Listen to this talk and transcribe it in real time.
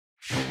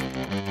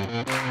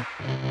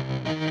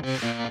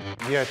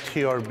Here at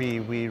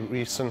TRB, we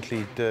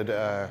recently did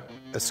a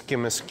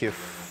Skimmer Skiff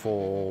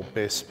for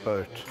Best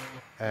Boat,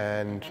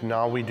 and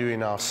now we're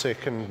doing our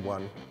second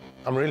one.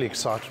 I'm really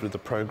excited with the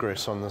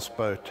progress on this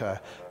boat.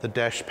 The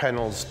dash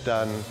panel's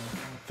done.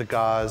 The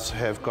guys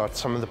have got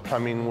some of the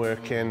plumbing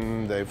work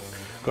in. They've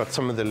got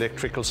some of the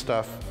electrical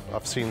stuff.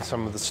 I've seen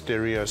some of the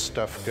stereo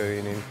stuff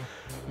going in.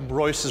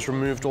 Royce has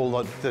removed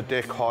all the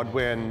deck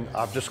hardware, and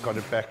I've just got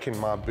it back in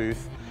my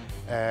booth.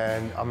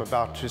 And I'm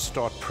about to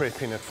start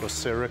prepping it for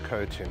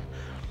Cerakoting.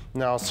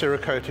 Now,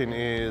 Cerakoting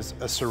is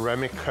a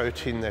ceramic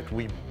coating that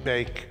we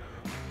bake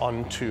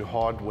onto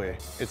hardware.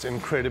 It's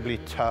incredibly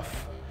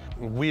tough.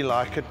 We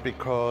like it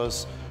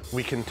because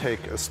we can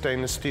take a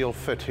stainless steel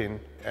fitting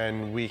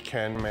and we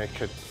can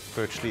make it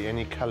virtually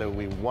any color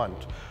we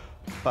want.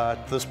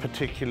 But this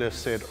particular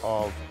set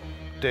of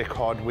deck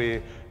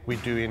hardware, we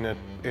do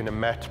in a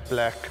matte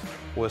black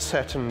or a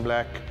satin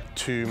black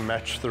to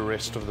match the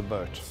rest of the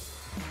boat.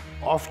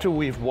 After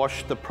we've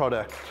washed the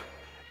product,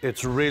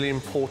 it's really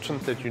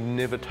important that you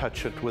never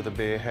touch it with a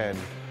bare hand.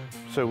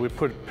 So we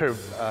put a pair of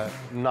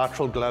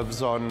nitrile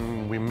gloves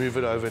on, we move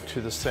it over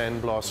to the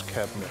sandblast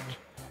cabinet.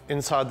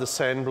 Inside the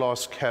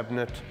sandblast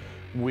cabinet,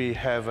 we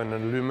have an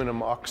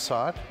aluminum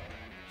oxide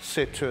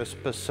set to a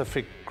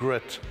specific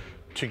grit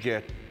to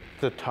get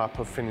the type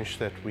of finish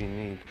that we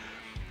need.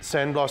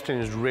 Sandblasting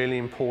is really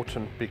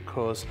important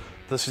because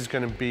this is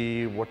going to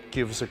be what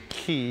gives a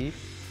key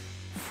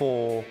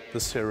for the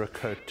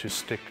Cerakote to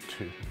stick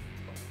to.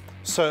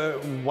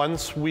 So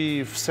once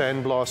we've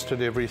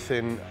sandblasted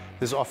everything,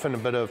 there's often a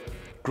bit of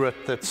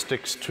grit that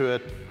sticks to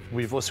it.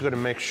 We've also got to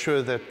make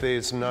sure that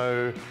there's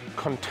no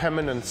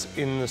contaminants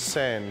in the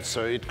sand,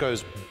 so it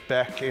goes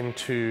back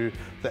into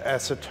the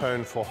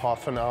acetone for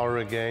half an hour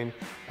again,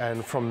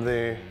 and from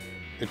there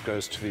it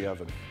goes to the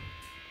oven.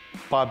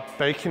 By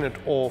baking it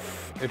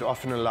off, it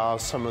often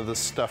allows some of the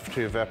stuff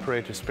to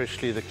evaporate,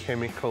 especially the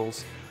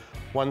chemicals.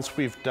 Once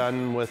we've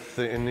done with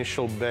the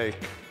initial bake,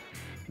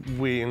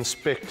 we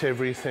inspect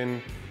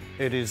everything.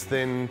 It is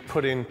then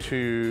put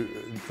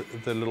into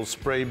the little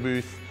spray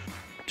booth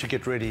to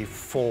get ready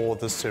for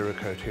the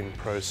Cerakoting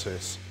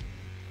process.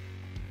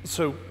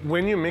 So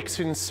when you're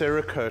mixing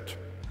Cerakote,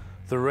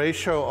 the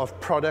ratio of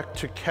product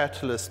to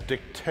catalyst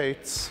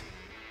dictates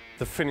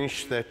the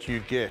finish that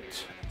you get.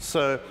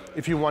 So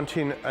if you're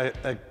wanting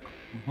a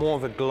more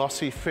of a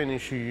glossy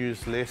finish, you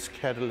use less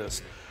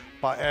catalyst.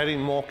 By adding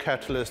more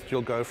catalyst,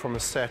 you'll go from a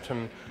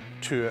satin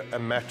to a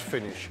matte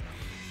finish.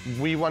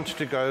 We wanted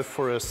to go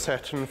for a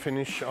satin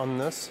finish on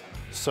this,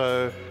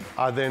 so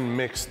I then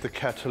mixed the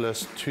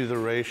catalyst to the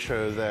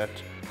ratio that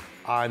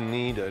I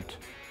needed,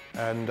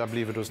 and I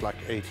believe it was like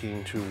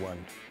 18:1.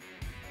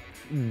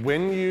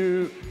 When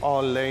you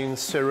are laying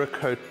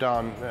Cerakote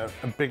down,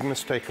 a big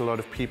mistake a lot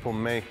of people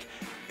make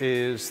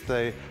is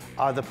they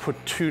either put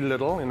too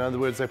little, in other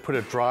words, they put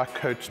a dry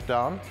coat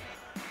down,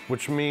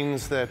 which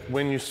means that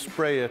when you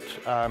spray it,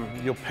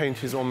 your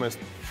paint is almost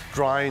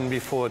drying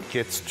before it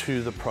gets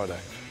to the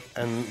product.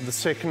 And the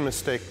second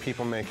mistake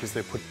people make is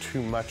they put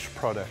too much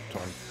product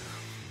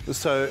on.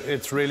 So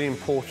it's really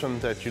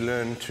important that you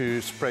learn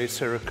to spray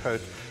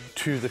Cerakote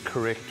to the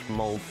correct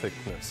mold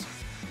thickness.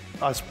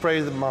 I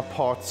spray my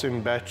parts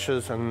in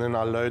batches and then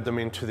I load them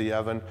into the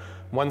oven.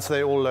 Once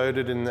they're all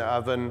loaded in the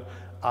oven,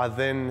 I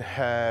then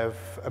have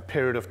a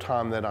period of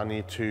time that I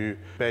need to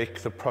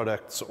bake the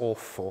products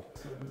off for.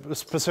 The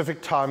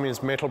specific time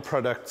is metal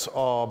products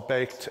are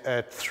baked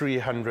at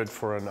 300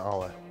 for an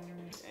hour.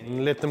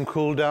 Let them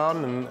cool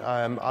down, and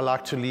I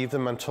like to leave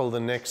them until the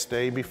next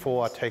day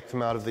before I take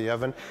them out of the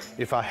oven.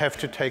 If I have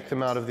to take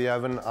them out of the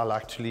oven, I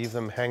like to leave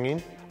them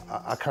hanging.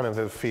 I kind of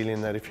have a feeling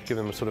that if you give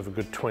them sort of a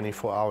good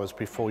 24 hours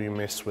before you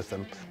mess with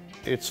them,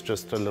 it's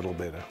just a little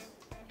better.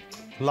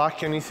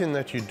 Like anything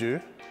that you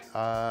do,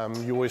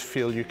 you always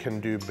feel you can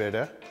do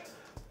better,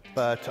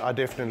 but I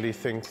definitely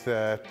think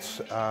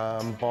that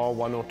bar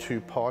one or two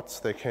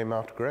parts, they came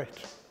out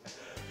great.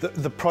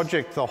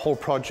 The whole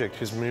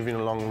project is moving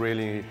along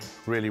really,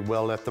 really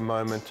well at the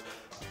moment.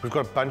 We've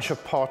got a bunch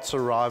of parts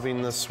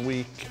arriving this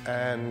week,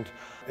 and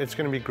it's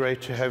going to be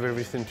great to have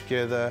everything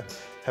together,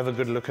 have a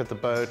good look at the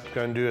boat,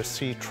 go and do a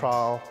sea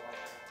trial,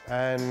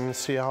 and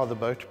see how the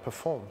boat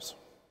performs.